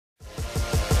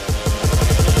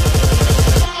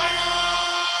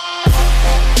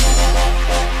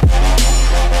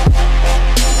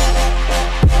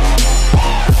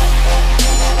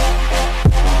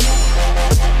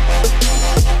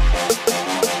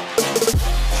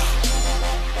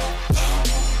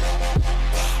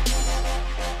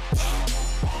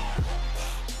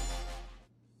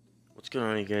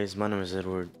Guys, my name is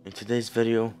Edward. In today's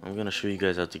video, I'm gonna show you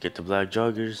guys how to get the black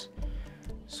joggers.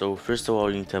 So first of all,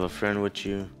 you need to have a friend with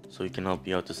you so he can help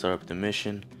you out to start up the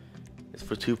mission. It's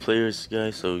for 2 players,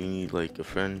 guys, so you need like a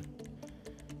friend.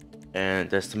 And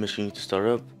that's the mission you need to start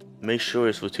up. Make sure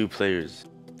it's for 2 players.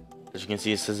 As you can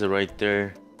see, it says it right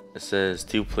there. It says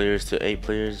 2 players to 8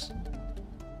 players.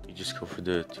 You just go for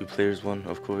the 2 players one,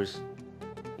 of course.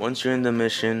 Once you're in the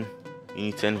mission, you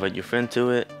need to invite your friend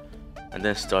to it and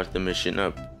then start the mission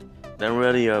up. Then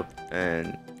ready up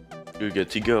and you're good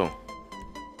to go.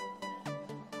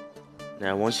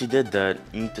 Now once you did that,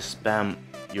 you need to spam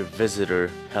your visitor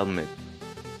helmet.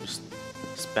 Just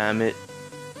spam it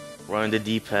right on the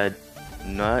D-pad.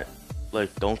 Not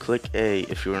like, don't click A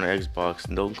if you're on an Xbox,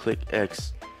 and don't click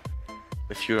X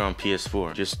if you're on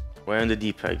PS4. Just right on the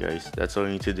D-pad, guys. That's all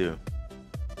you need to do.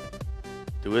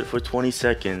 Do it for 20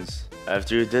 seconds.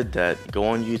 After you did that, go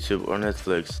on YouTube or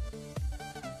Netflix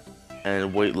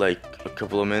and wait like a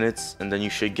couple of minutes, and then you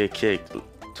should get kicked.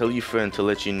 Tell your friend to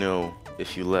let you know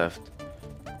if you left.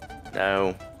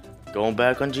 Now, going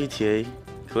back on GTA,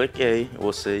 click A. It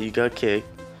will say you got kicked.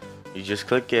 You just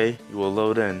click A, you will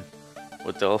load in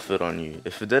with the outfit on you.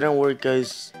 If it didn't work,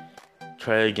 guys,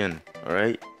 try again,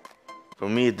 alright? For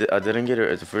me, I didn't get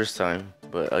it at the first time,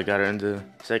 but I got it in the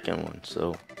second one,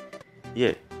 so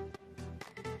yeah.